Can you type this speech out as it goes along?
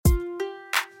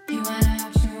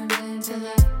into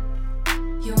the,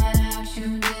 you are now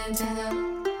tuned into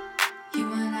the, you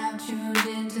are now tuned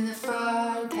into the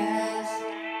broadcast.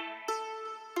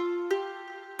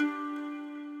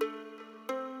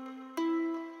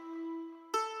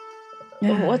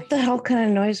 Yeah. What the hell kind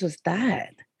of noise was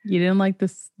that? You didn't like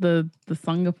this the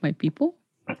song of my people?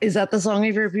 Is that the song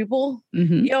of your people?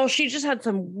 Mm-hmm. Yo, she just had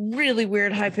some really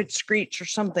weird high-pitched screech or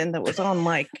something that was on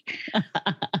like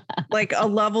a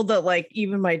level that like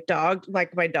even my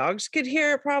dogs could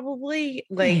hear it probably.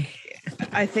 Like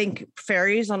I think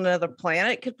fairies on another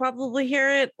planet could probably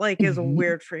hear it. Like is a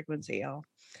weird frequency, y'all.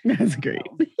 That's great.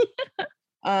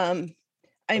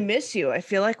 I miss you. I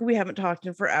feel like we haven't talked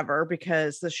in forever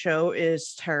because the show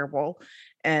is terrible.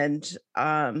 And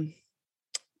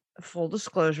full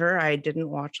disclosure, I didn't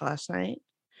watch last night.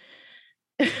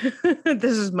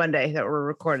 This is Monday that we're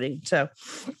recording. So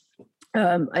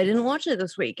I didn't watch it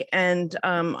this week. And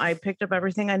I picked up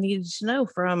everything I needed to know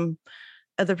from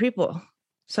other people.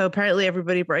 So apparently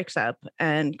everybody breaks up,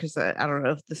 and because I don't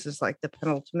know if this is like the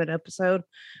penultimate episode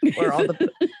where all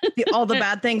the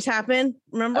bad things happen.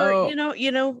 Remember, Oh,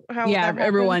 you know how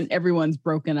everyone's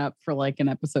broken up for like an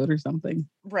episode or something,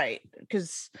 right?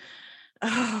 Because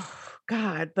oh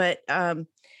God, but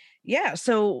yeah.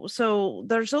 So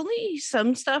there's only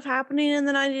some stuff happening in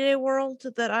the 90-day world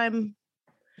that I'm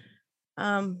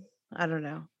I don't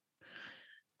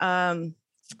know.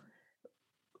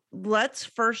 Let's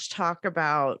first talk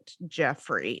about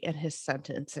Geoffrey and his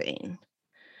sentencing.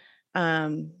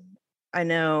 I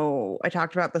know I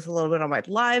talked about this a little bit on my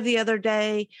live the other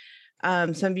day.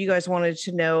 Some of you guys wanted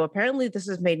to know, apparently this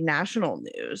has made national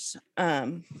news.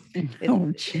 Oh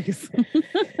jeez.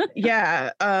 Yeah.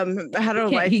 How do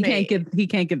he can't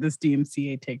get this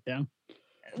DMCA takedown.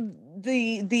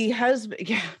 The husband,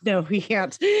 yeah, no, he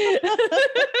can't.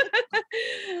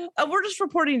 We're just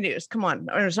reporting news. Come on,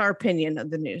 or it's our opinion of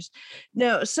the news.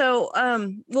 No, so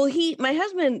well, my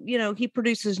husband, he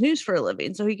produces news for a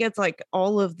living, so he gets like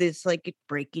all of this like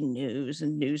breaking news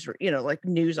and news, like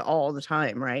news all the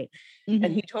time, right? Mm-hmm.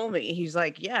 And he told me, he's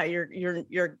like, yeah, you're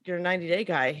 90-day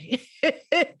guy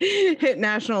hit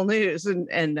national news,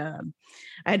 and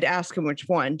I had to ask him which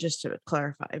one just to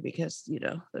clarify because,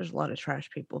 there's a lot of trash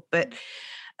people. But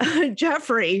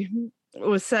Geoffrey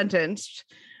was sentenced.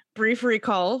 Brief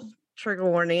recall, trigger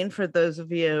warning for those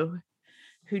of you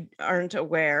who aren't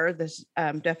aware, this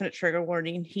definite trigger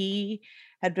warning. He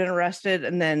had been arrested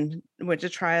and then went to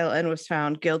trial and was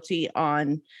found guilty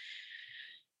on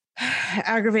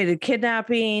aggravated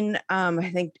kidnapping,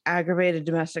 I think aggravated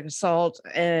domestic assault,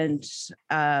 and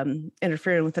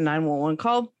interfering with the 911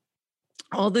 call.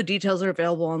 All the details are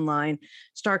available online.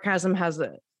 Sarcasm has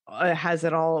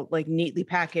it all like neatly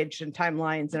packaged and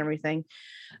timelines and everything.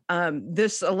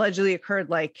 This allegedly occurred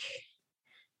like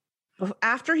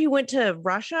after he went to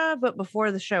Russia, but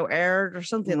before the show aired or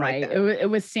something like that. It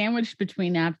was sandwiched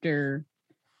between after.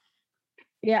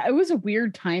 Yeah, it was a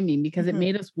weird timing because it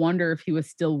made us wonder if he was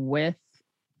still with.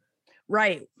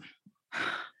 Right.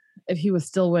 If he was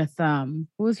still with, what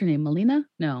was her name? Melina?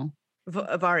 No.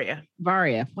 Varia.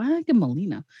 Why did I get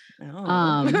Melina?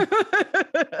 Oh.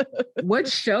 What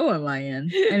show am I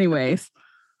in? Anyways.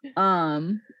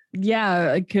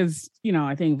 Yeah, because,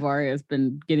 I think Varia has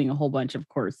been getting a whole bunch of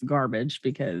course garbage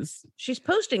because she's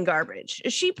posting garbage.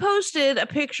 She posted a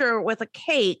picture with a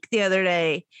cake the other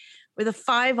day with a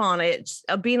 5 on it,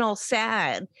 being all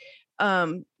sad,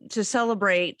 to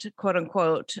celebrate, quote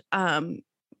unquote,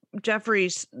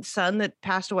 Geoffrey's son that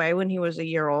passed away when he was a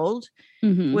year old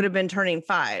would have been turning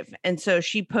 5. And so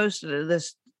she posted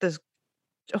this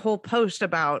whole post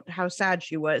about how sad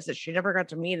she was that she never got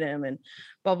to meet him and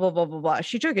blah, blah, blah, blah, blah.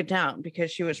 She took it down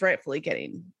because she was rightfully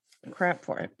getting crap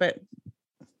for it. But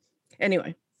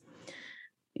anyway.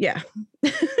 Yeah.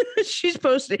 She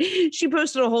posted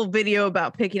a whole video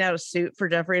about picking out a suit for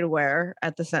Geoffrey to wear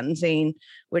at the sentencing,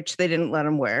 which they didn't let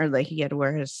him wear. Like he had to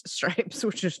wear his stripes,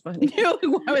 which is funny.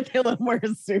 Why would they let him wear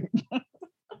a suit?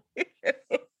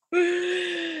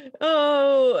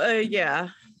 Yeah.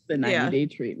 The 90-day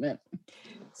treatment.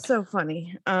 So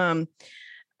funny. But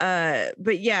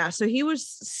yeah, so he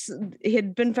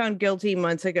had been found guilty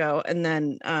months ago, and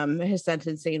then his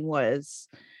sentencing was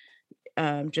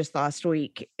just last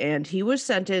week, and he was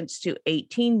sentenced to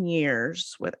 18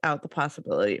 years without the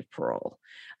possibility of parole.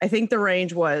 I think the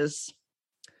range was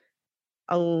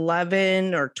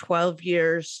 11 or 12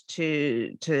 years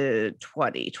to 12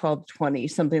 to 20,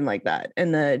 something like that.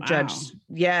 And the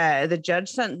judge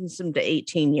sentenced him to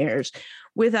 18 years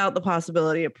without the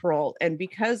possibility of parole. And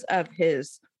because of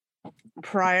his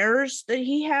priors that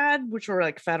he had, which were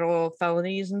like federal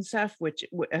felonies and stuff, which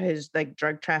his like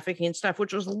drug trafficking stuff,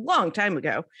 which was a long time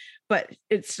ago, but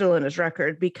it's still in his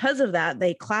record. Because of that,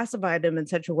 they classified him in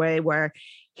such a way where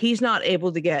he's not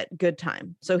able to get good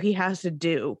time. So he has to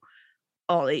do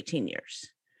all 18 years.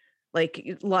 Like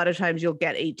a lot of times you'll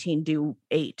get 18, do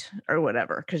 8 or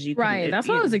whatever. Cause you right. That's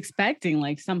what I was expecting.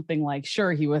 Like something like,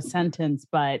 sure, he was sentenced,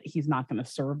 but he's not going to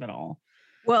serve it all.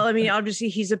 Well, I mean, obviously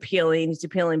he's appealing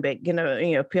big,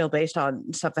 appeal based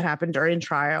on stuff that happened during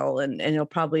trial, and he'll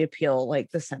probably appeal like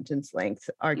the sentence length,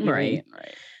 arguing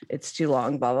right. It's too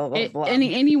long, blah, blah, blah, blah.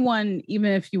 Anyone,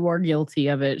 even if you are guilty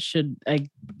of it, should,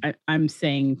 I'm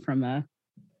saying from a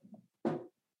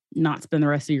not spend the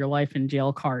rest of your life in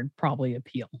jail card, probably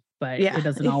appeal. But it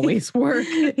doesn't always work.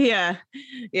 Yeah.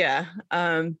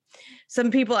 Some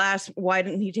people ask, why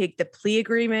didn't he take the plea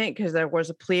agreement? Because there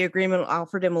was a plea agreement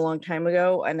offered him a long time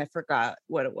ago, and I forgot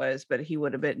what it was, but he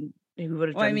would have.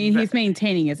 Well, I mean, he's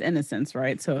maintaining his innocence,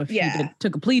 right? So if he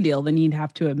took a plea deal, then he'd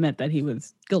have to admit that he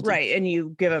was guilty, right? And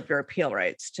you give up your appeal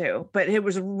rights too. But it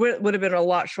would have been a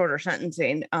lot shorter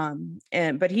sentencing.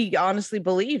 But he honestly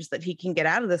believes that he can get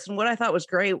out of this. And what I thought was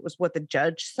great was what the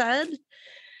judge said.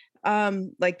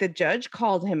 Like the judge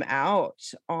called him out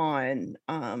on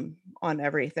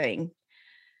everything.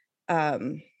 I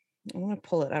want to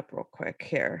pull it up real quick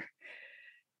here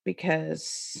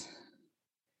because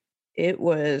it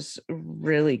was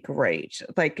really great.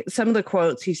 Like some of the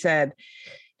quotes he said,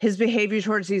 his behavior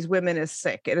towards these women is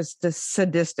sick. It is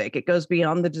sadistic. It goes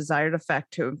beyond the desired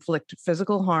effect to inflict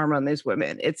physical harm on these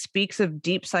women. It speaks of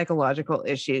deep psychological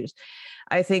issues.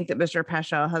 I think that Mr.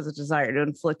 Paschal has a desire to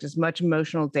inflict as much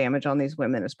emotional damage on these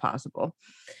women as possible.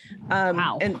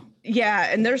 Wow.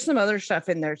 And there's some other stuff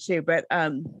in there too, but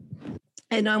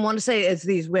and I want to say it's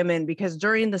these women because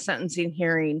during the sentencing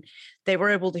hearing, they were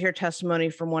able to hear testimony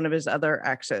from one of his other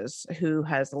exes who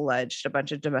has alleged a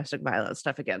bunch of domestic violence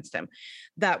stuff against him.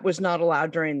 That was not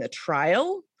allowed during the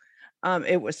trial.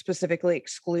 It was specifically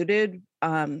excluded,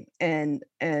 but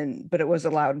it was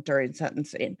allowed during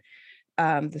sentencing.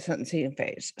 The sentencing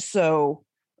phase. So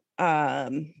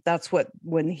that's what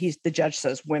when the judge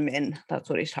says women, that's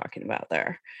what he's talking about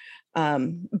there.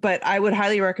 But I would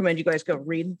highly recommend you guys go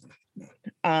read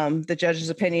the judge's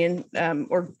opinion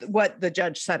or what the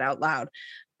judge said out loud.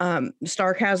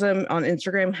 Sarcasm on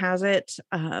Instagram has it.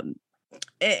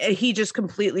 He just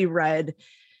completely read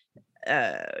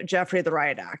Geoffrey the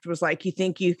Riot Act. Was like, you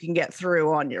think you can get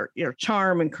through on your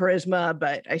charm and charisma,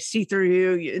 but I see through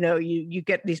you. You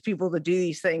get these people to do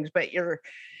these things, but you're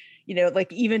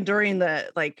like even during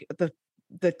the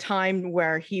time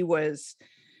where he was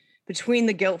between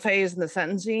the guilt phase and the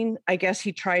sentencing, I guess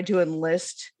he tried to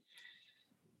enlist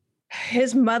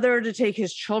his mother to take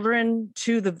his children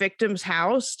to the victim's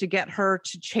house to get her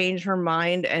to change her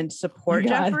mind and support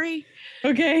Geoffrey.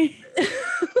 Okay.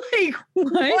 Like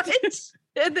what?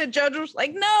 And the judge was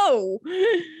like, no.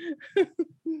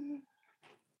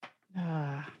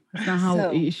 That's not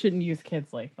how you shouldn't use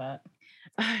kids like that.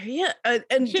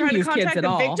 And trying to contact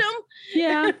the victim.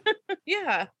 Yeah.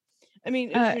 Yeah. I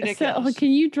mean, it's ridiculous. So, can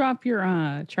you drop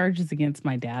your charges against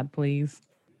my dad, please?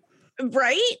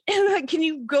 Right? Can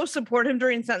you go support him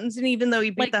during sentencing, even though he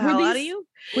beat the hell out of you?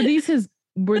 Were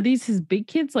these his big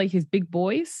kids, like his big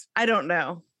boys? I don't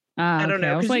know. I don't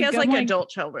know. Because he has adult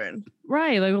children.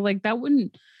 Right. Like that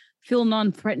wouldn't feel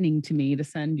non-threatening to me to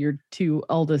send your 2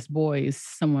 eldest boys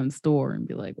someone's door and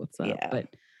be like, what's up? Yeah. But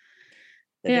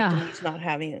the victim is not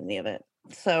having any of it.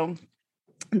 So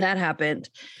that happened.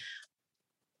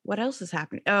 What else is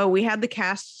happening? Oh, we had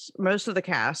most of the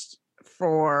cast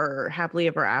for Happily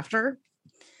Ever After.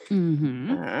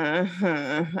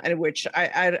 Mm-hmm. Which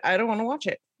I don't want to watch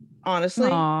it,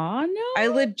 honestly. Aw, no. I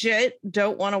legit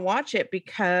don't want to watch it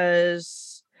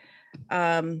because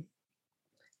I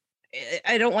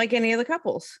don't like any of the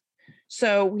couples.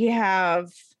 So we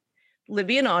have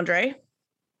Libby and Andre.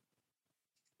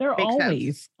 They're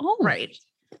always right.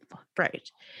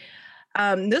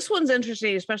 This one's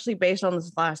interesting, especially based on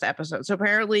this last episode. So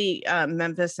apparently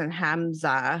Memphis and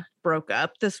Hamza broke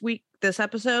up this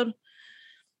episode.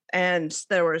 And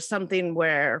there was something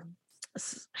where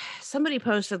somebody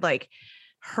posted like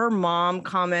her mom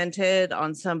commented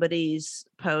on somebody's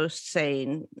post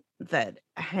saying that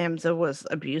Hamza was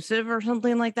abusive or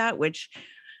something like that, which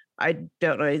I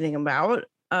don't know anything about.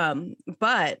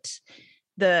 But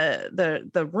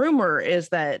the rumor is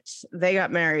that they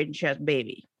got married and she has a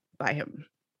baby by him.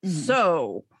 Mm-hmm.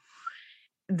 So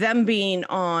them being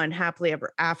on Happily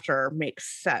Ever After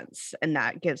makes sense, and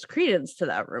that gives credence to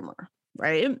that rumor,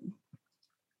 right?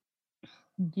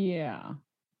 Yeah.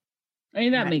 I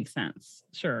mean, that makes sense.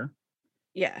 Sure.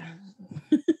 Yeah.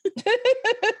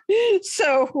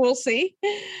 So we'll see.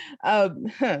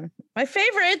 My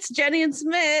favorites, Jenny and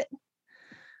Smith.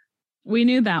 We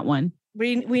knew that one.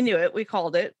 We knew it. We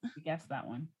called it. We guessed that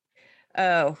one.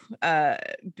 Oh,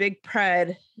 Big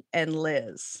Pred and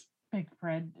Liz. Big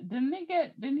Fred.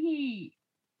 Didn't he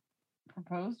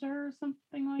propose to her or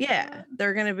something like that? Yeah,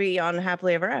 they're going to be on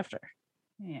Happily Ever After.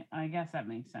 Yeah, I guess that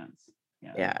makes sense.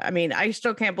 Yeah, I mean, I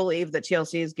still can't believe that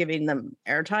TLC is giving them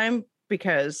airtime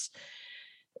because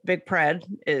Big Pred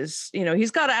is,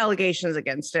 he's got allegations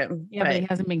against him. Yeah, but he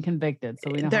hasn't been convicted.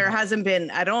 So we know there hasn't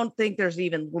been, I don't think there's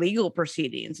even legal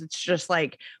proceedings. It's just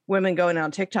like women going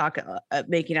on TikTok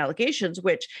making allegations,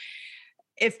 which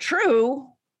if true,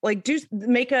 like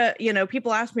make a,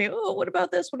 people ask me, oh, what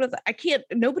about this? What about that? I can't,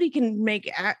 nobody can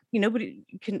nobody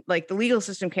can, like the legal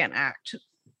system can't act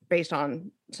based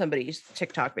on somebody's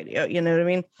TikTok video. You know what I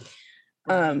mean?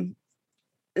 Right.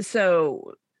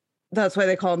 So that's why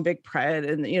they call him Big Pred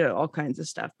and, all kinds of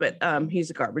stuff. But he's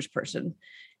a garbage person.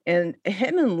 And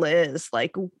him and Liz,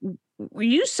 like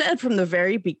you said from the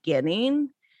very beginning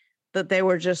that they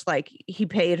were just like, he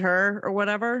paid her or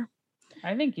whatever.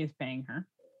 I think he's paying her.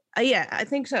 Yeah, I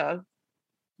think so.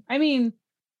 I mean,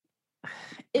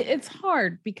 it's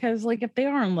hard because like if they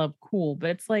are in love, cool.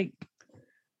 But it's like,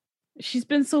 she's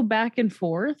been so back and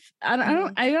forth.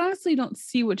 I honestly don't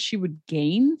see what she would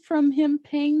gain from him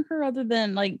paying her other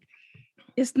than like,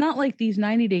 it's not like these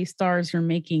 90 Day stars are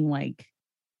making like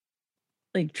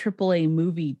AAA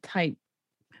movie type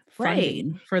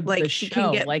funding for like the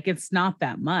show. Like it's not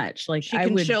that much. Like she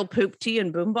can show poop tea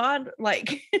and boom bod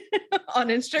like on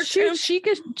Instagram.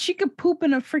 She could poop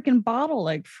in a freaking bottle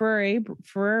like Frere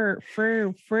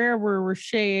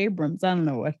Abrams.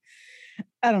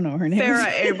 I don't know her name.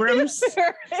 Farrah Abrams.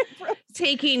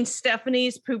 Taking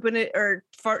Stephanie's poop in it or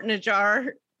fart in a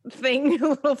jar thing a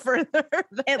little further.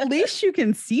 At least you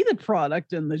can see the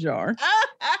product in the jar.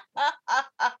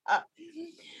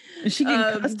 She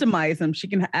can customize them. She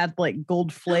can add like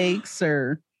gold flakes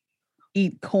or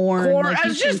eat corn. Like, I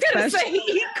was just gonna say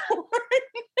eat corn.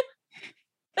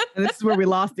 And this is where we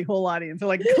lost the whole audience. They're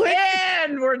like, click,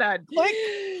 and we're done. Click.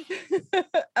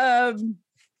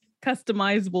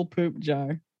 Customizable poop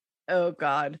jar. Oh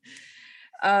God.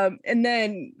 And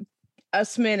then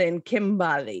Usman and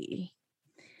Kimberly.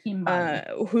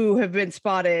 Who have been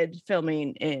spotted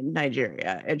filming in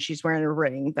Nigeria, and she's wearing a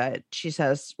ring that she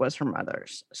says was her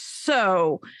mother's.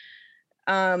 So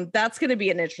that's going to be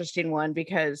an interesting one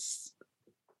because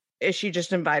is she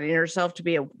just inviting herself to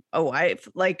be a wife?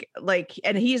 Like,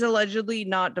 and he's allegedly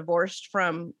not divorced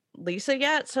from Lisa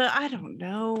yet. So I don't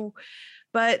know,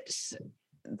 but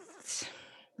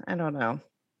I don't know.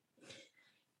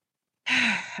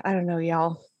 I don't know,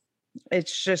 y'all.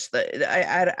 It's just that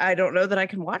I don't know that I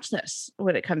can watch this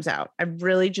when it comes out. I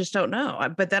really just don't know.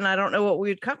 But then I don't know what we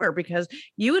would cover because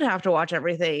you would have to watch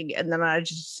everything, and then I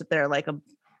just sit there like a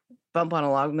bump on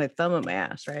a log with my thumb in my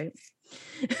ass, right?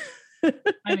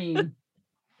 I mean,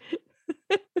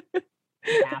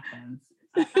 it happens.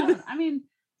 I mean,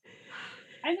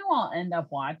 I know I'll end up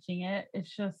watching it.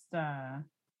 It's just,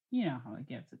 you know how it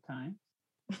gets at times.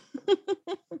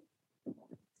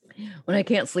 When I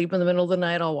can't sleep in the middle of the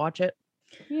night, I'll watch it.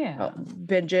 Yeah. I'll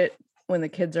binge it when the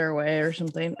kids are away or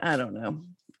something. I don't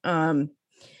know.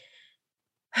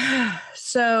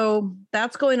 So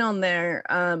that's going on there.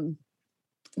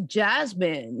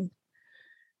 Jasmine,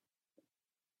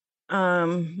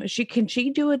 can she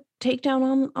do a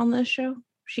takedown on this show?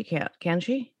 She can't, can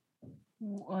she?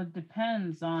 Well, it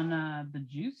depends on the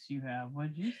juice you have.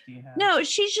 What juice do you have? No,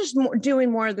 she's just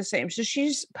doing more of the same. So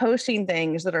she's posting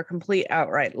things that are complete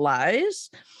outright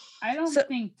lies. I don't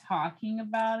think talking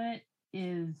about it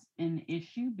is an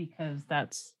issue because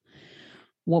that's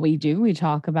what we do. We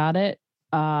talk about it.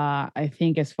 I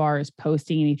think as far as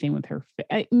posting anything with her,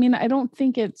 I mean, I don't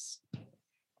think it's,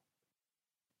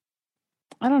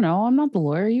 I don't know. I'm not the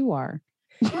lawyer you are.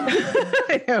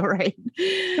 I know, right?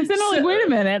 I'm like, wait a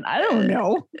minute, I don't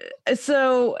know.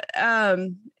 So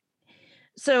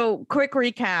quick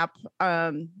recap.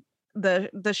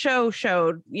 The show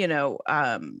showed,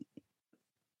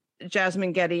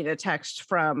 Jasmine getting a text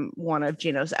from one of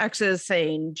Gino's exes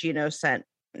saying Gino sent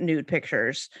nude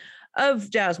pictures of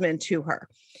Jasmine to her.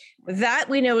 That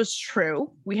we know is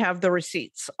true. We have the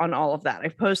receipts on all of that. I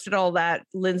posted all that.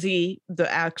 Lindsay,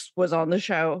 the ex, was on the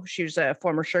show. She was a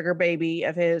former sugar baby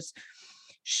of his.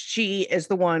 She is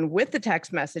the one with the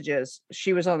text messages.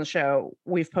 She was on the show.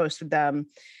 We've posted them.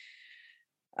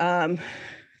 The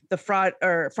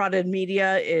frauded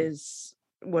media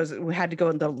we had to go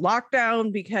into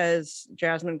lockdown because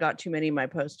Jasmine got too many of my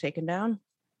posts taken down.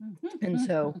 And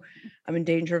so I'm in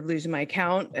danger of losing my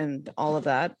account and all of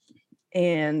that.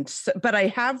 But I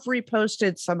have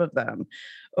reposted some of them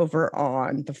over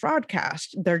on the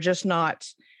Fraudcast. They're just not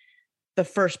the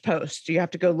first post. You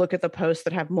have to go look at the posts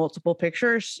that have multiple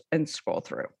pictures and scroll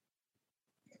through.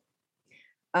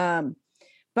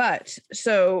 But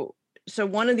so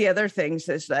one of the other things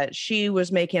is that she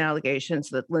was making allegations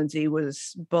that Lindsay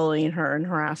was bullying her and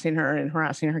harassing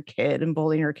her kid and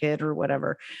bullying her kid or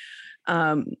whatever.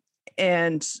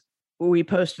 And we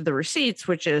posted the receipts,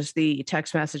 which is the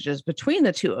text messages between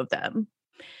the two of them.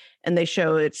 And they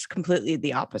show it's completely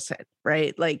the opposite,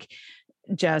 right? Like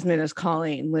Jasmine is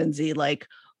calling Lindsay like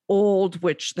old,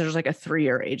 which there's like a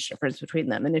 3-year age difference between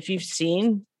them. And if you've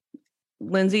seen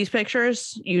Lindsay's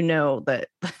pictures, you know that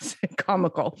that's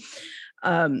comical.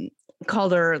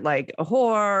 Called her like a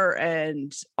whore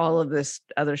and all of this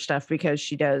other stuff because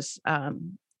she does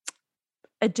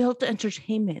adult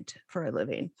entertainment for a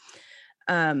living.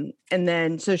 And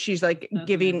then so she's like That's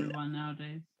giving everyone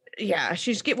nowadays. Yeah,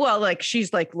 she's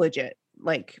like legit,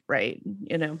 like, right,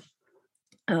 you know.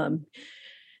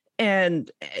 And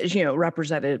you know,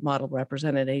 model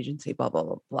represented agency, blah blah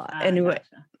blah blah. Anyway,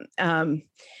 Gotcha.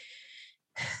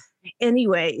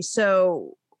 Anyway,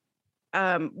 so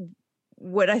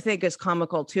what I think is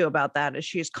comical too about that is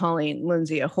she's calling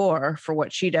Lindsay a whore for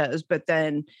what she does, but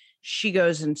then she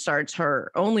goes and starts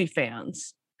her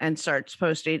OnlyFans and starts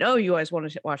posting, oh, you guys want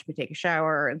to watch me take a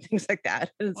shower and things like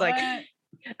that. And it's like,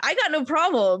 I got no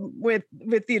problem with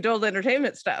the adult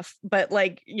entertainment stuff, but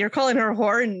like you're calling her a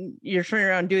whore and you're turning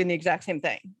around doing the exact same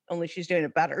thing, only she's doing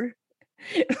it better.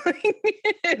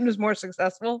 It was more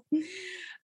successful.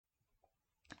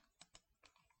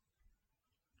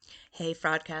 Hey,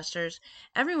 fraudcasters.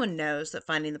 Everyone knows that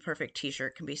finding the perfect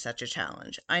t-shirt can be such a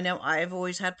challenge. I know I've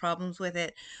always had problems with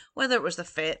it, whether it was the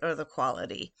fit or the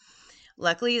quality.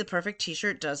 Luckily, the perfect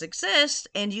t-shirt does exist,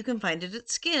 and you can find it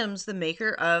at Skims, the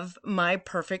maker of my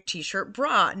perfect t-shirt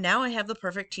bra. Now I have the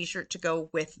perfect t-shirt to go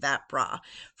with that bra.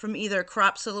 From either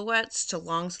crop silhouettes to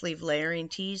long sleeve layering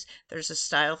tees, there's a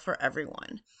style for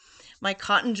everyone. My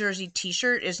cotton jersey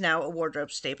t-shirt is now a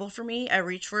wardrobe staple for me. I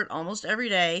reach for it almost every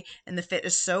day, and the fit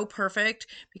is so perfect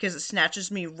because it snatches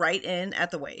me right in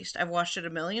at the waist. I've washed it a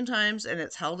million times, and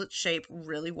it's held its shape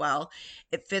really well.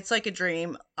 It fits like a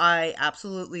dream. I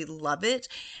absolutely love it.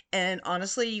 And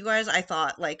honestly, you guys, I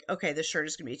thought like, okay, this shirt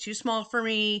is going to be too small for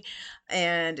me,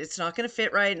 and it's not going to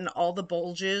fit right, and all the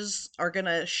bulges are going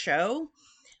to show.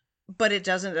 But it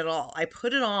doesn't at all. I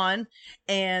put it on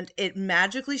and it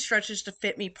magically stretches to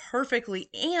fit me perfectly,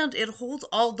 and it holds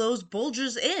all those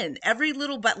bulges in. Every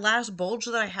little but last bulge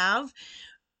that I have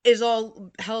is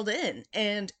all held in,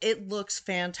 and it looks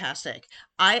fantastic.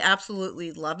 I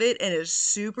absolutely love it, and it is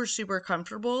super, super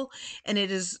comfortable, and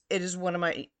it is one of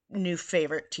my new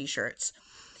favorite t-shirts.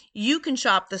 You can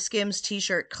shop the Skims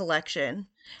t-shirt collection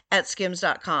at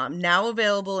skims.com, now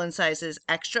available in sizes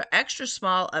extra, extra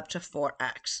small up to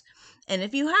 4X. And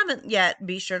if you haven't yet,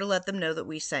 be sure to let them know that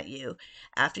we sent you.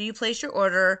 After you place your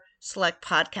order, select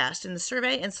podcast in the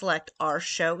survey and select our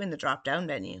show in the drop-down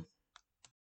menu.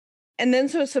 And then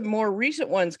so some more recent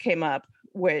ones came up,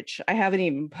 which I haven't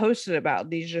even posted about.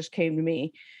 These just came to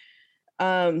me.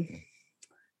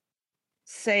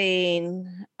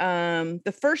 Saying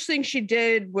the first thing she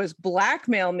did was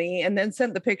blackmail me and then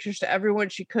sent the pictures to everyone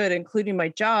she could, including my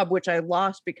job, which I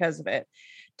lost because of it.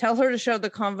 Tell her to show the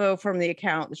convo from the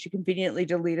account that she conveniently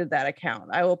deleted that account.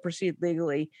 I will proceed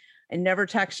legally. I never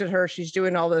texted her. She's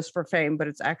doing all this for fame, but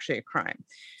it's actually a crime.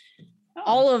 Oh.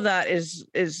 All of that is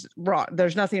wrong.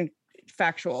 There's nothing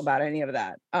factual about any of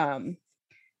that.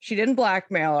 She didn't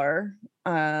blackmail her.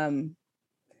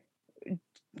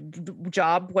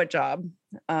 What job?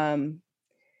 Her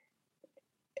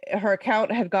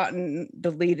account had gotten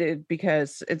deleted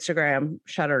because Instagram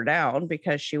shut her down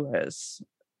because she was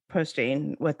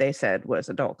posting what they said was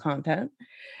adult content.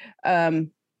 I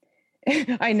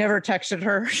never texted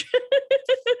her.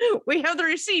 We have the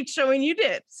receipt showing you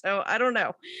did, so I don't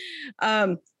know.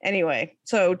 Anyway,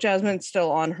 so Jasmine's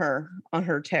still on her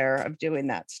tear of doing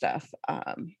that stuff,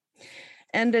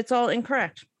 and it's all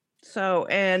incorrect. So,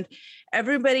 and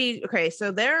everybody, okay,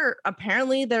 so they're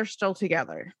still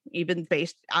together, even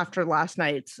based after last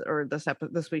night's or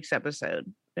this week's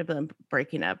episode of them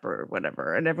breaking up or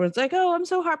whatever. And everyone's like, oh, I'm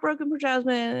so heartbroken for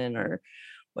Jasmine or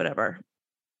whatever.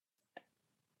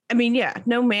 I mean, yeah,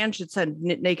 no man should send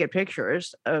naked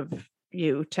pictures of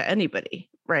you to anybody,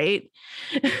 right?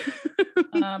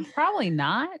 Probably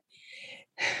not.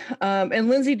 And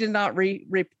Lindsay did not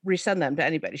resend them to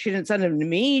anybody. She didn't send them to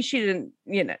me. She didn't,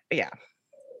 yeah.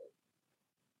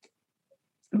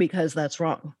 Because that's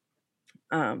wrong.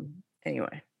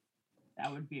 Anyway.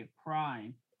 That would be a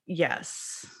crime.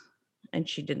 Yes. And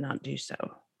she did not do so.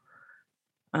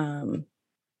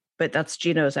 But that's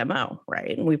Gino's MO,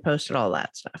 right? And we posted all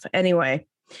that stuff. Anyway,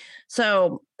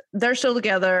 so they're still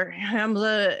together.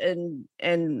 Hamza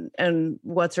and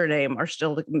what's her name are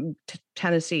still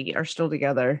Tennessee are still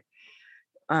together.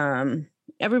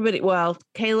 Everybody, well,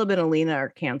 Caleb and Alina are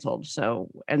canceled, so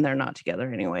and they're not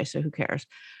together anyway, so who cares?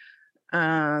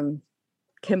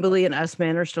 Kimberly and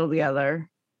S-Man are still together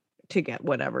to get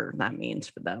whatever that means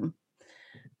for them.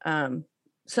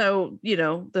 So,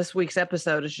 this week's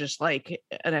episode is just like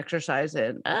an exercise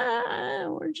in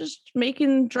we're just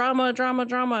making drama.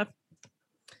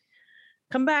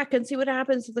 Come back and see what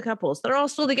happens to the couples. They're all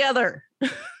still together.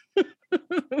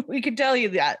 We can tell you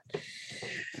that.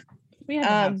 We had to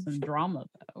have some drama,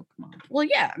 though. Come on. Well,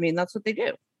 yeah, I mean, that's what they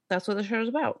do. That's what the show's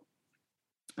about.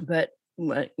 But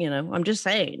I'm just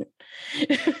saying.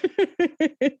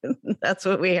 That's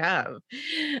what we have.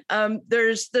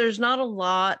 There's not a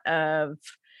lot of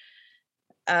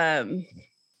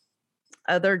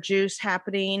other juice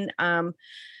happening.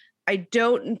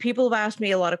 People have asked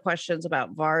me a lot of questions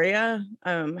about Varya.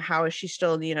 How is she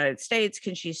still in the United States?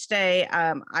 Can she stay?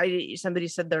 Somebody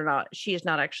said she is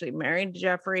not actually married to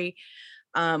Geoffrey.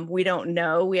 We don't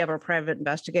know. We have a private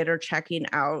investigator checking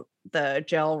out the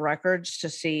jail records to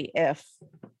see if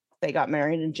they got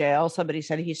married in jail. Somebody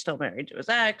said he's still married to his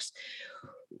ex.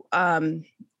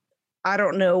 I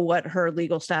don't know what her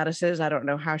legal status is. I don't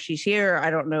know how she's here. I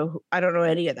don't know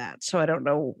any of that. So I don't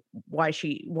know why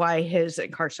his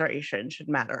incarceration should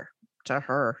matter to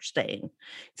her staying.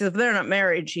 So if they're not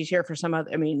married, she's here for some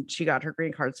other, she got her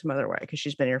green card some other way because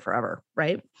she's been here forever,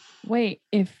 right? Wait,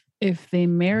 if they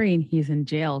marry and he's in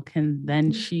jail, can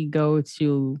then she go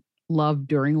to love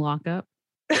during lockup?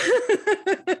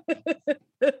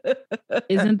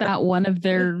 Isn't that one of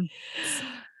their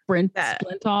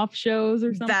splint off shows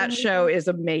or something? That show is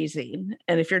amazing.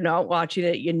 And if you're not watching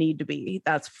it, you need to be.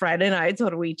 That's Friday nights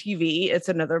on WeTV. It's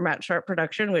another Matt Sharp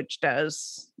production, which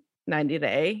does 90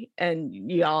 Day. And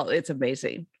y'all, it's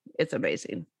amazing. It's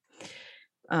amazing.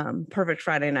 Perfect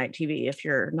Friday night TV if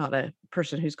you're not a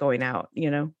person who's going out,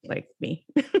 like me.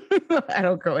 I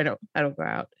don't go out.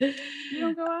 You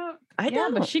don't go out? I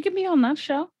don't. But she could be on that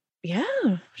show. Yeah,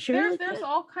 sure. There's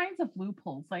all kinds of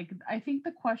loopholes. Like, I think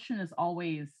the question is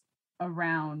always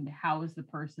around how is the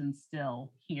person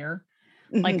still here?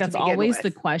 Like, that's always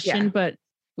the question. Yeah. But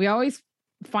we always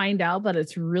find out that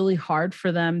it's really hard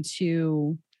for them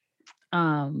to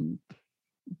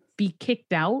be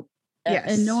kicked out.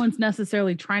 Yes. And no one's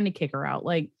necessarily trying to kick her out.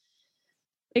 Like,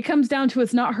 it comes down to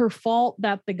it's not her fault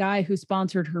that the guy who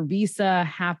sponsored her visa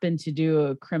happened to do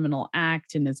a criminal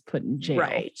act and is put in jail.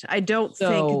 Right. I don't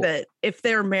think that if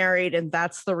they're married and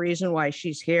that's the reason why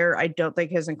she's here, I don't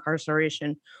think his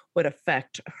incarceration would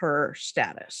affect her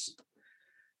status.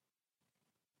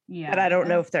 Yeah. But I don't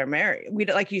know if they're married.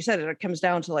 Like you said, it comes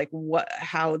down to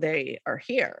how they are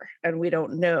here. And we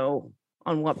don't know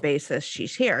on what basis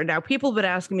she's here. Now, people have been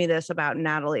asking me this about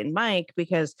Natalie and Mike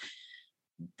because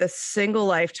the single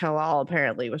life tell-all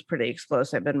apparently was pretty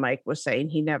explosive. And Mike was saying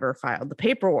he never filed the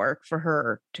paperwork for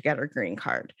her to get her green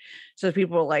card. So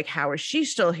people were like, how is she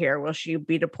still here? Will she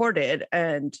be deported?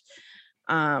 And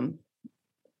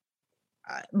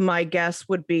my guess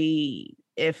would be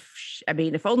if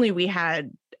only we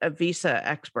had a visa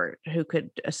expert who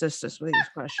could assist us with these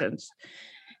questions.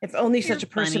 If only such a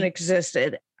person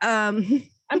existed. I'm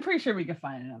pretty sure we could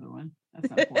find another one at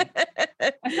some point.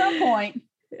 At some point.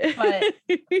 But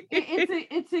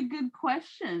it's a good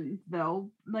question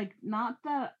though. Like, not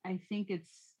that I think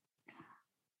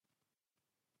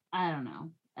I don't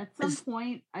know. At some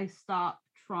point I stopped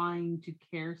trying to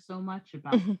care so much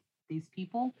about these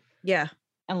people. Yeah.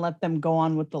 And let them go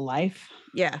on with the life.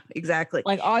 Yeah, exactly.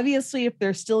 Like, obviously if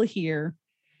they're still here,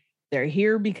 they're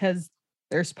here because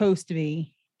they're supposed to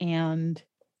be, and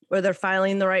or they're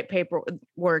filing the right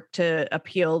paperwork to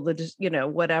appeal the,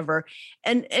 whatever.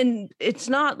 And it's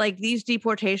not like these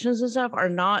deportations and stuff are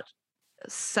not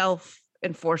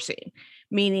self-enforcing,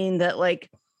 meaning that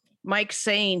like Mike's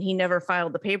saying he never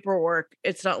filed the paperwork.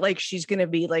 It's not like she's going to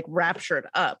be like raptured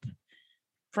up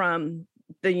from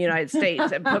the United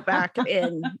States and put back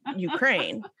in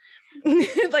Ukraine.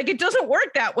 Like, it doesn't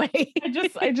work that way.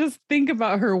 I just think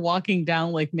about her walking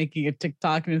down, like making a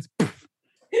TikTok, and it's poof,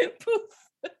 poof.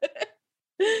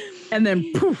 And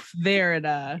then poof, there it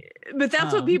but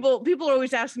that's what people are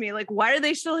always asking me, like, why are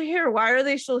they still here? Why are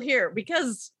they still here?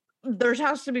 Because there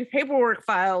has to be paperwork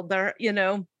filed there,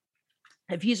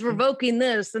 if he's revoking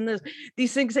this and this,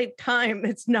 these things take time.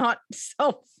 It's not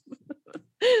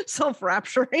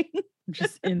self-rapturing.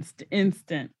 Just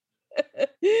instant.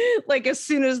 Like, as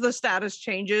soon as the status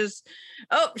changes,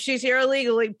 oh, she's here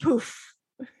illegally, poof,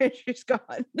 she's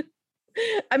gone.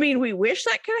 I mean, we wish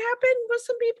that could happen with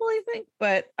some people, I think,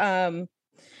 but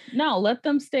No, let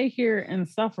them stay here and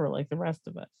suffer like the rest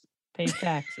of us. Pay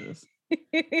taxes.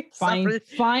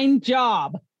 Find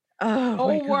job.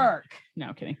 Oh, work.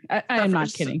 No, kidding. I am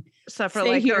not kidding. Suffer Stay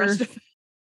like here. the rest of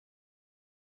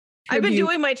I've been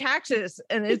doing my taxes,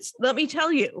 and it's, let me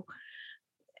tell you,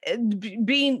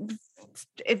 being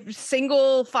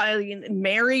single, filing,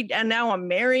 married, and now I'm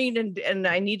married, and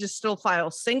I need to still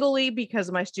file singly because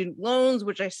of my student loans,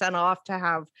 which I sent off to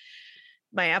have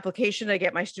my application to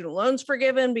get my student loans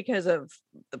forgiven because of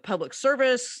the public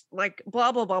service, like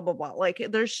blah, blah, blah, blah, blah. Like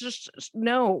there's just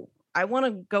no, I want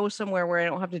to go somewhere where I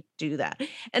don't have to do that.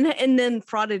 And then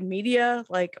frauded media,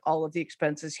 like all of the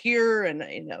expenses here. And,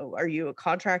 are you a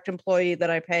contract employee that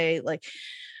I pay? Like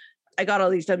I got all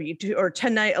these W-2 or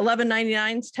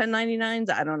 1199s, 1099s.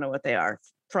 I don't know what they are,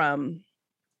 from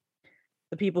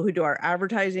the people who do our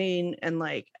advertising. And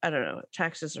like, I don't know,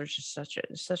 taxes are just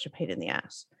such a pain in the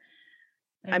ass.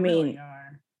 They really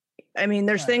are. I mean,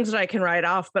 there's things that I can write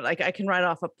off, but like I can write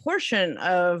off a portion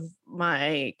of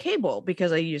my cable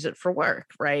because I use it for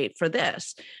work, right? For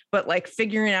this, but like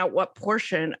figuring out what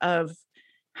portion of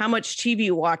how much TV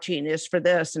watching is for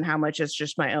this and how much is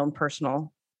just my own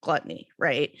personal gluttony,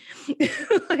 right?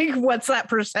 Like, what's that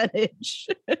percentage?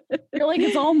 You're like,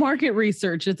 it's all market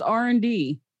research. It's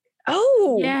R&D.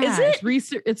 Oh, yeah, is it?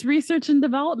 It's research and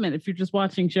development. If you're just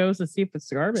watching shows to see if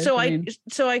it's garbage. So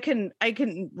I can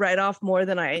write off more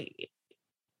than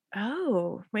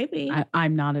maybe.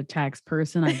 I'm not a tax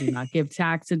person. I do not give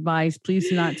tax advice. Please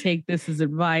do not take this as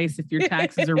advice. If your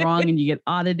taxes are wrong and you get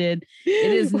audited,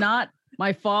 it is not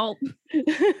my fault.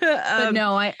 But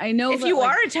no, I know if you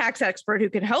are a tax expert who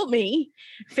can help me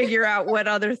figure out what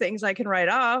other things I can write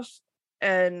off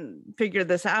and figure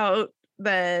this out,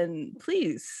 then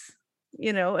please,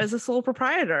 as a sole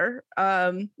proprietor,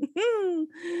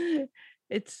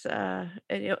 it's and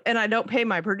I don't pay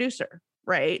my producer,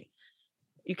 right?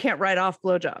 You can't write off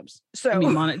blowjobs. So I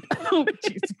mean, oh,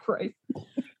 Jesus Christ.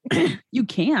 You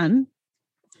can,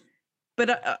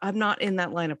 but I'm not in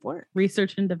that line of work.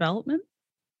 Research and development.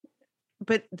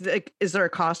 But is there a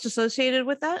cost associated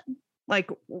with that?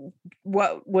 Like,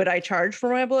 what would I charge for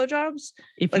my blowjobs?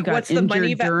 If you got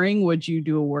injured during, would you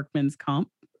do a workman's comp?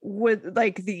 Would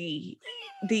like the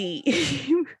the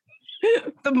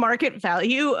market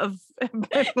value of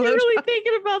my You're really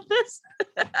thinking about this?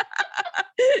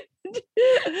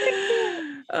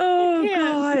 Oh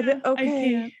God.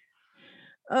 Okay.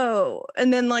 Oh,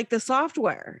 and then like the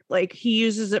software, like he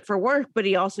uses it for work, but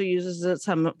he also uses it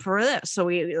some for this. So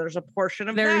there's a portion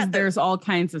of there's all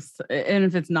kinds of, and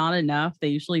if it's not enough, they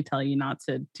usually tell you not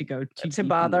to go to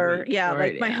bother. Yeah,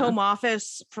 like my home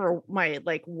office for my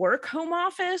like work home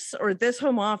office or this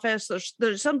home office.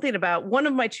 There's something about one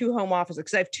of my two home offices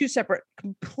because I have two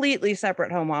completely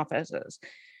separate home offices.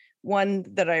 One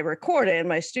that I record in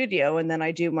my studio, and then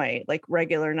I do my like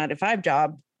regular 9-to-5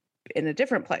 job in a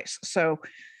different place. So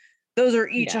those are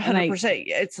each 100%.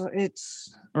 It's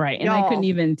right. And I couldn't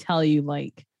even tell you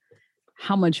like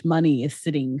how much money is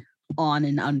sitting on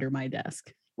and under my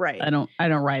desk. Right. I don't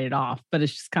write it off, but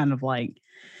it's just kind of like,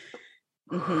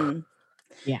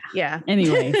 yeah.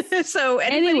 Anyway, so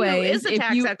anybody who is a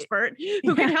tax expert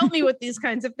who can help me with these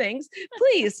kinds of things,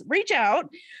 please reach out.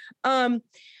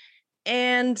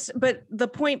 But the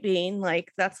point being,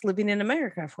 like, that's living in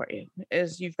America for you,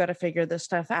 is you've got to figure this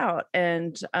stuff out.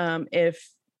 And if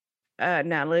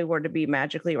Natalie were to be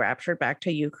magically raptured back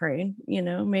to Ukraine,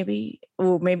 maybe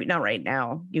not right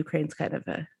now. Ukraine's kind of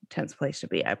a tense place to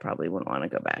be. I probably wouldn't want to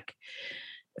go back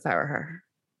if I were her.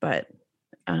 But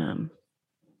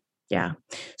yeah.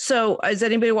 So is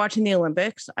anybody watching the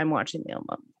Olympics? I'm watching the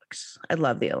Olympics. I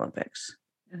love the Olympics.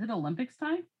 Is it Olympics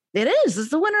time? It is.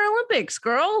 It's the Winter Olympics,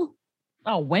 girl.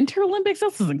 Oh, Winter Olympics?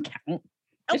 That doesn't count.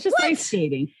 It's just ice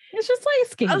skating.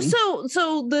 Oh,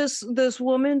 so this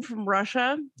woman from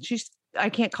Russia, I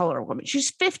can't call her a woman.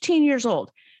 She's 15 years old.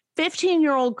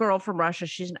 15-year-old girl from Russia.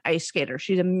 She's an ice skater.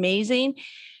 She's amazing.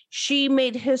 She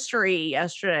made history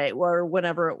yesterday, or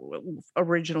whenever it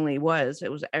originally was.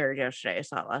 It was aired yesterday. I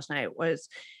saw it last night. Was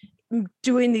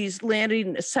doing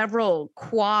landing several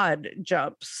quad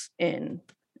jumps in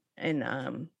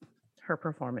her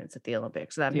performance at the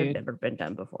Olympics that had never been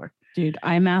done before. Dude,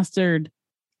 I mastered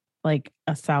like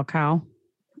a sow cow.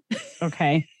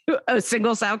 Okay. A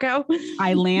single sow cow.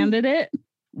 I landed it.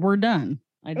 We're done.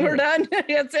 We're done.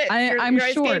 That's it. I'm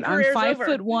short. I'm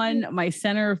 5'1". My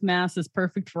center of mass is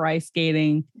perfect for ice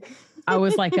skating. I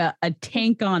was like a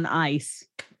tank on ice.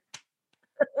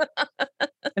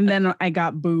 And then I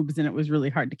got boobs and it was really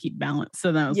hard to keep balance.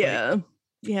 So then I was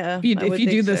yeah. If you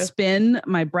do the spin,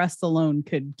 my breast alone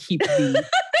could keep the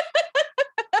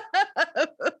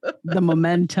the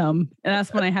momentum. And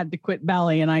that's when I had to quit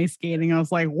ballet and ice skating. I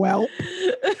was like, well,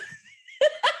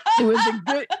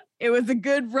 it was a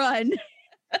good run.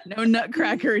 No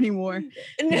nutcracker anymore.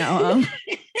 No,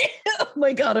 Oh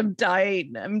my God, I'm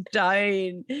dying.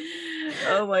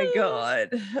 Oh my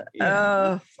God.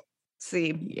 Yeah.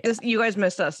 See, you guys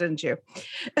missed us, didn't you?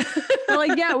 we're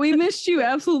like, yeah, we missed you.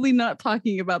 Absolutely not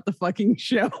talking about the fucking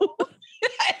show.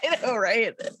 I know,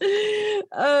 right?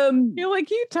 You're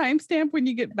like, you timestamp when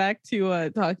you get back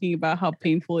to talking about how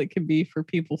painful it can be for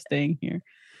people staying here.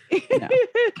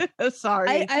 No. Sorry.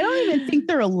 I don't even think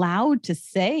they're allowed to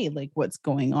say like what's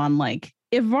going on. Like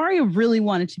if Varia really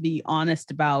wanted to be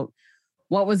honest about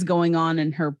what was going on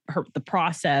in the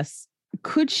process,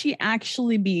 could she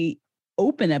actually be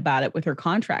open about it with her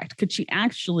contract? Could she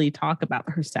actually talk about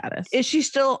her status? Is she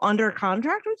still under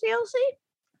contract with TLC?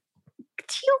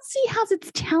 TLC has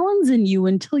its talons in you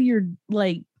until you're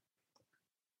like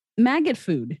maggot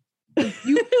food.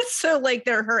 So like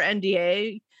they're her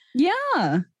NDA.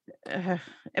 Yeah.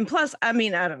 And plus, I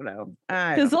mean, I don't know.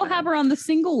 Because they'll have her on the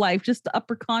single life just to up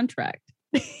her contract.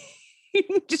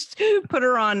 Just put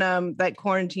her on that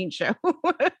quarantine show.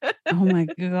 Oh my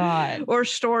God. Or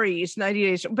Stories, 90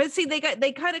 Days. But see, they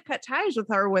kind of cut ties with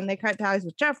her when they cut ties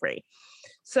with Geoffrey.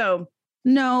 So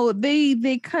no,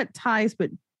 they cut ties,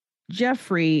 but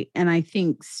Geoffrey, and I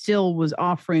think still was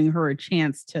offering her a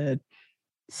chance to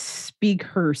speak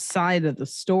her side of the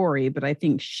story, but I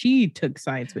think she took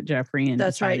sides with Geoffrey and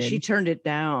that's decided, right. She turned it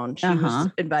down. She was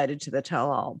invited to the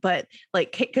tell-all, but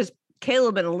like because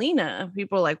Caleb and Alina,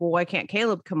 people are like, well, why can't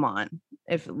Caleb come on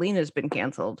if Alina's been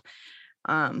canceled?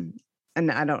 And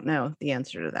I don't know the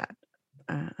answer to that.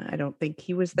 I don't think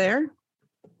he was there.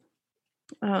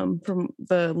 From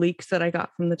the leaks that I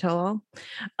got from the tell-all,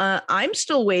 I'm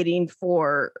still waiting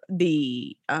for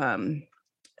the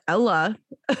Ella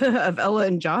of Ella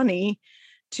and Johnny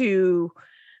to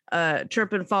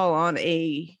trip and fall on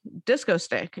a disco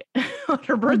stick on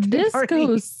her birthday party.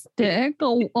 Disco stick?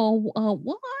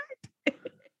 What?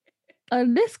 A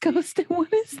disco stick?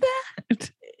 What is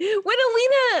that? When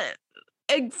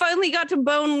Alina finally got to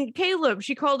bone Caleb,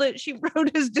 she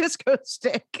wrote his disco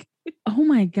stick. Oh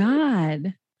my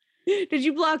God. Did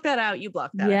you block that out? You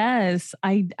blocked that out. Yes,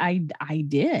 I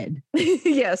did.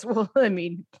 Yes. Well, I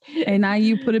mean, and now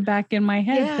you put it back in my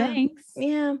head. Yeah. Thanks.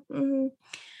 Yeah.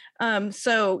 Mm-hmm.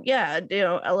 So yeah,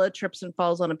 Ella trips and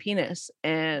falls on a penis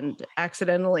and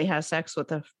accidentally has sex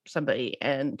with somebody,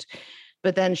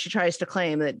 but then she tries to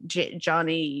claim that she and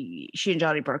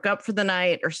Johnny broke up for the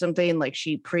night or something. Like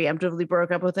she preemptively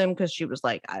broke up with him because she was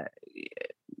like,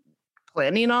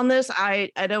 planning on this. I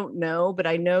don't know, but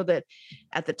I know that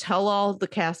at the tell-all, the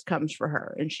cast comes for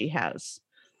her and she has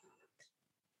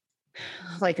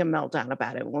like a meltdown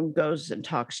about it. One goes and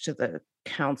talks to the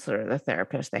counselor, the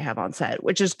therapist they have on set,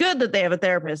 which is good that they have a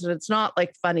therapist. And it's not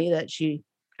like funny that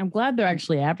I'm glad they're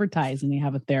actually advertising they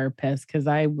have a therapist because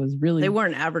I was really. They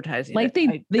weren't advertising. Like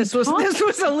this was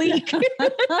a leak.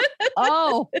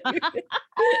 Oh.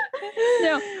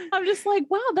 No, I'm just like,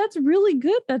 wow, that's really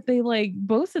good that they like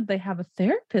both said they have a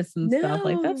therapist and stuff.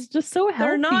 Like that's just so healthy.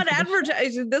 They're not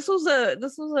advertising. This was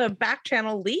a back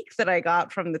channel leak that I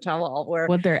got from the tell-all where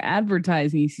what they're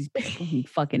advertising is these people need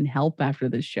fucking help after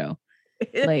this show.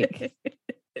 Like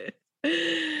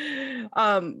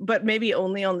but maybe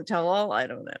only on the tell-all. I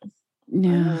don't know.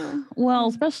 Yeah. Well,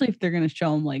 especially if they're going to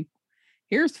show them like,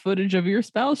 here's footage of your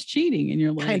spouse cheating, and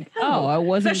you're like, oh, I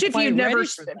wasn't. Especially if you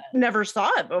never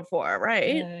saw it before,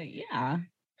 right? Yeah.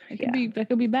 That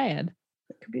could be bad.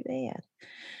 It could be bad.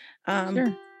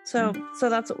 Sure. So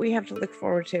that's what we have to look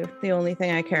forward to. The only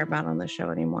thing I care about on this show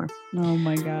anymore. Oh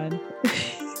my God.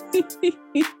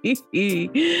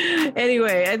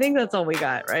 Anyway, I think that's all we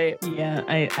got, right? Yeah,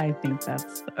 I think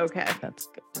that's okay. That's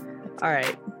good. All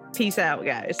right. Peace out,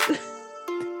 guys.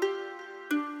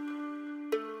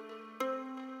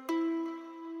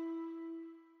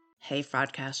 Hey,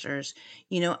 fraudcasters.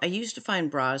 I used to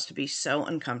find bras to be so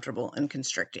uncomfortable and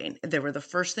constricting. They were the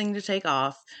first thing to take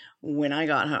off when I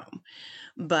got home.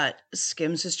 But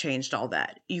Skims has changed all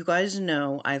that. You guys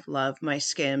know I love my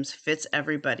Skims Fits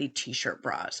Everybody t-shirt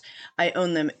bras. I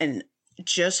own them in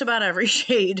just about every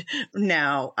shade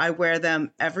now. I wear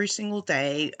them every single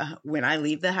day when I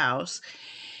leave the house.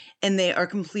 And they are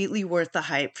completely worth the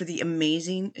hype for the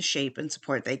amazing shape and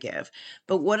support they give.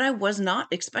 But what I was not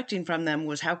expecting from them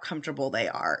was how comfortable they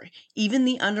are. Even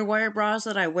the underwire bras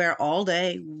that I wear all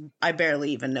day, I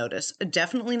barely even notice.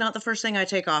 Definitely not the first thing I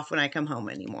take off when I come home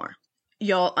anymore.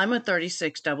 Y'all, I'm a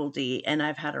 36 double D, and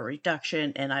I've had a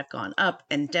reduction, and I've gone up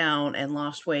and down and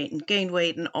lost weight and gained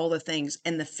weight and all the things.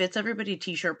 And the Fits Everybody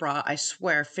t-shirt bra, I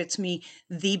swear, fits me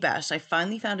the best. I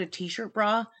finally found a t-shirt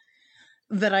bra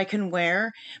that I can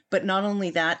wear. But not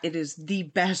only that, it is the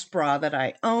best bra that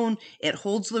I own. It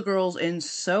holds the girls in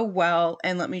so well.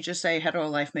 And let me just say, Hetero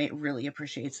Life Mate really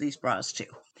appreciates these bras too.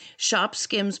 Shop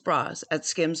Skims bras at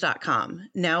skims.com.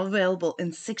 Now available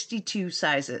in 62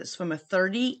 sizes from a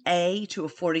 30A to a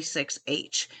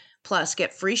 46H. Plus,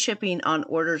 get free shipping on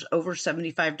orders over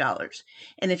 $75.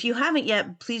 And if you haven't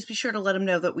yet, please be sure to let them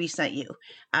know that we sent you.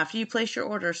 After you place your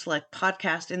order, select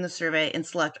podcast in the survey and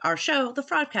select our show, The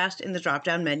Fraudcast, in the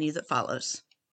drop-down menu that follows.